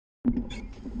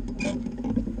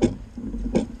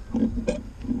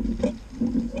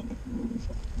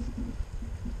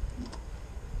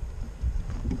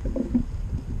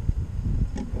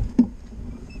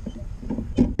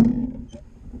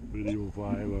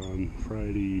on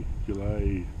Friday,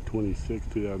 July 26,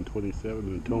 2027,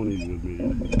 and Tony's with me.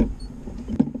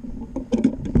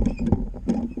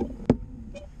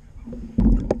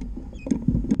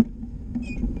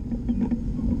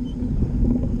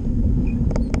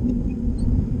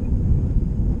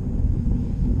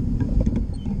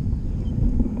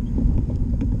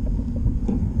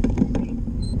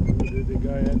 Did the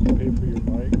guy have to pay for your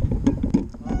bike?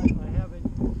 I haven't.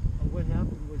 What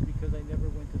happened was because I never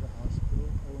went to the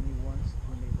hospital, only once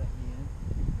when they let me in.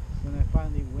 When I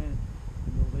finally went,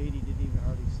 the lady didn't even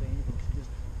hardly say anything.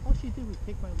 All she did was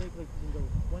take my leg like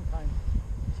one time.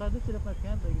 So I lifted up my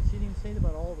pant leg and she didn't even say anything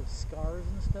about all the scars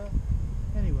and stuff.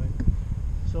 Anyway,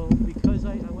 so because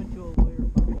I went to a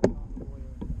lawyer, found a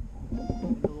lawyer,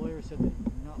 and the lawyer said that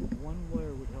not one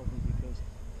lawyer would help me because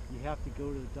you have to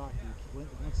go to the doctor. When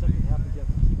something happens, you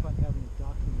have to keep on having a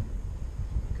document.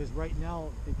 Because right now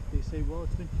they say, well,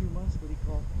 it's been 2 months. What do you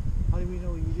call? How do we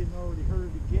know you didn't already hurt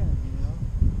it again? You know.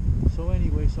 So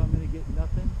anyway, so I'm going to get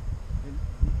nothing, and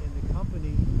the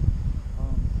company,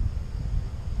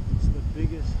 it's the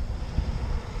biggest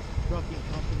trucking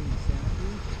company in Santa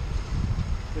Cruz.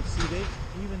 But see,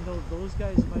 even though those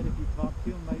guys might, if you talk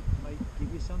to them, might give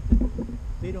you something,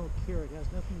 they don't care. It has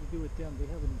nothing to do with them.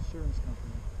 They have an insurance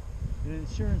company. And an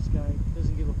insurance guy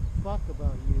doesn't give a fuck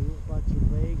about you, about your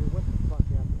leg, or what the fuck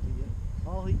happened to you.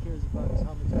 All he cares about is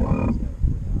how much money he's got to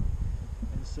put out.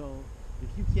 And so, if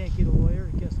you can't get a lawyer,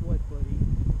 guess what, buddy?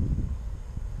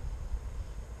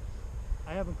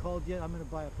 I haven't called yet. I'm going to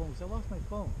buy a phone because I lost my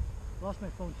phone. I lost my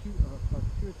phone about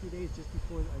 2 or 3 days just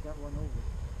before I got run over.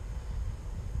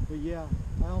 But yeah,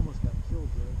 I almost got killed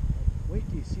there. Wait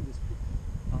till you see this.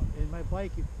 And my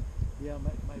bike,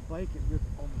 my bike, it ripped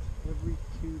almost every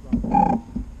tube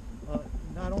out.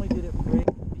 Not only did it break,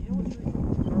 you know what's really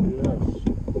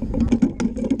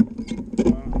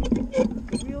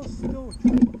the wheels still go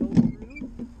through.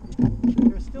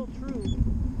 They're still true,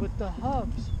 but the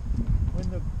hubs, when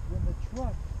the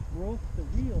truck broke the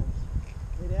wheels,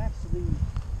 it actually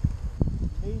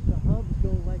made the hubs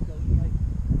go like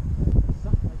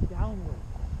downward.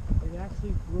 It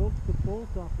actually broke the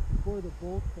bolt off. Before the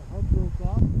hub broke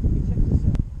off, hey, check this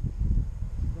out.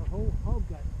 The whole hub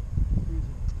got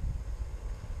freezing.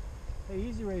 Hey,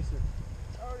 Easy Racer.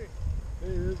 Howdy.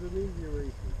 Hey, there's an Easy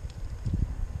Racer.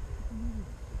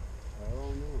 I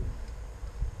don't know.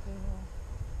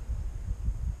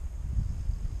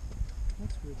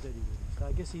 That's weird that he didn't. So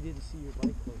I guess he didn't see your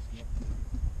bike close enough.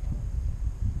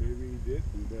 Maybe he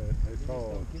didn't, but I saw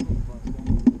him.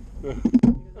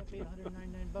 Because I paid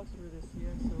 $199 for this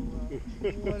year, so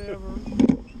whatever.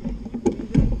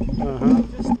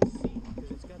 Just the seat,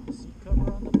 because it's got the seat cover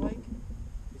on the bike.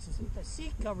 The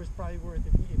seat cover is probably worth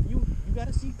it. If you got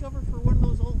a seat cover for one of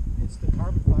those old, it's the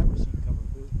carbon fiber seat cover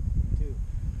too.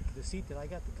 The seat that I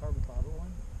got, the carbon fiber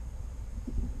one.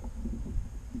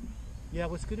 Yeah,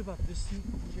 what's good about this seat,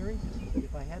 Jerry,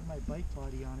 if I had my bike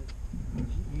body on it,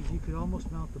 you could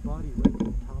almost mount the body right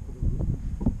on top of the roof.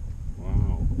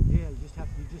 Wow. Yeah, you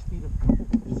just need a couple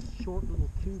short little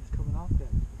tubes coming off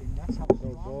that, and that's how So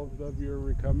both of your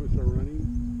recumbents are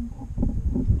running?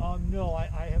 No, I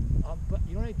have, but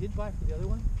you know what I did buy for the other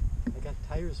one? I got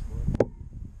tires for it.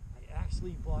 I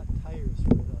actually bought tires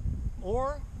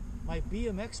or my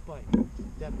BMX bike.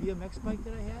 That BMX bike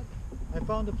that I had, I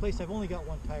found a place. I've only got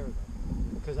one tire though,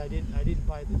 because I didn't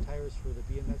buy the tires for the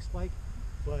BMX bike,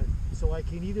 but so I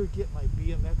can either get my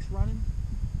BMX running.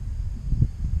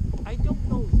 I don't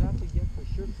know exactly yet for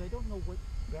sure because I don't know what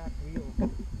back wheel.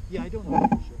 Yeah, I don't know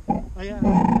for sure. I have to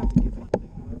get one thing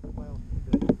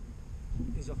that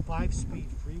is a 5-speed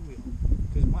freewheel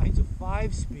because mine's a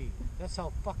 5-speed. That's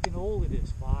how fucking old it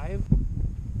is. 5,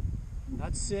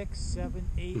 not 6, 7,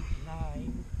 8,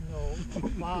 9. No,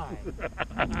 5.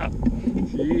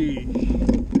 Jeez.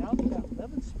 Now they got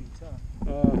 11 speeds,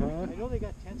 huh? Uh-huh. I know they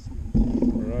got 10 speeds.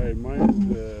 Right,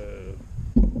 mine's a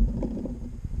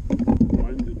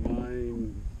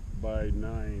 9 by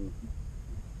 9.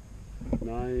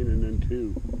 9 and then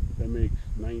 2. That makes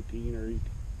 19 or 18.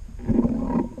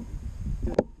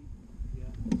 Yeah.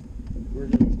 We're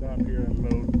going to stop here and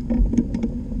load.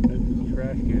 That's this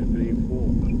trash can. It ain't full.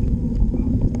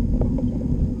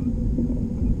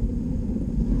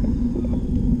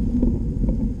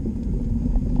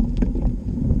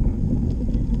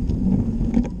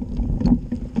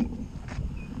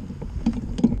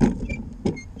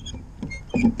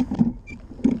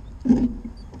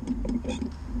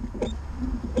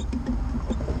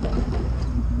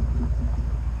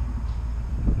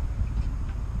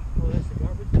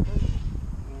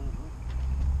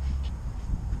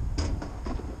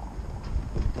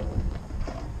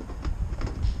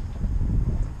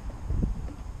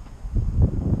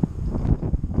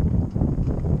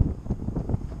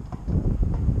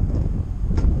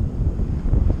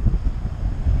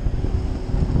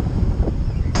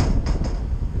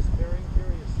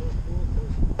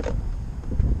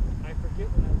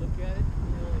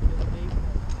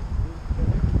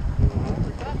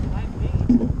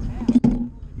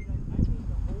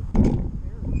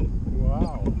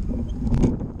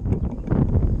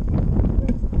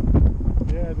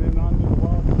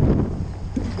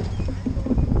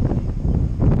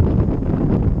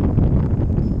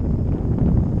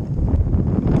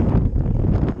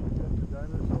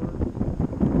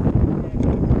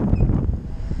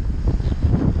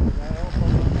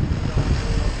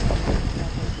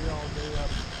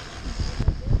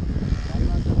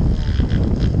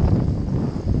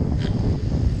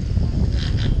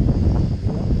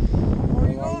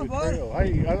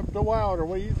 water.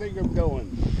 Where do you think I'm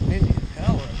going? Indian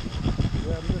Tower.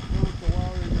 Yeah, I'm just going to the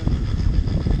water and then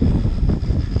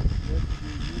get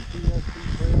the UPSC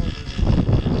trails.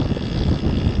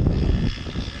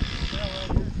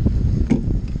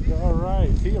 All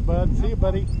right. See you, bud. See you,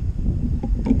 buddy.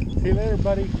 See you later,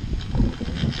 buddy. Okay,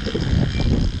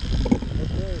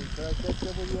 can I catch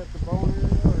up with you at the bone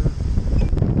area? Or?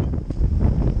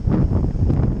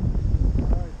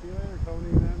 All right, see you later,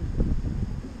 Tony, then.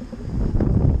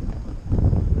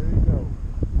 There you go.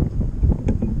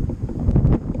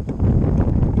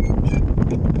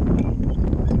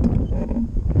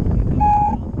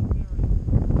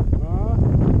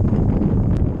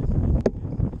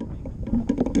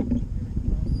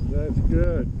 That's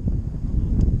good.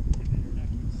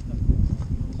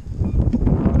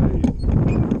 Right.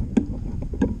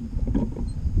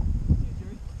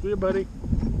 See you, buddy.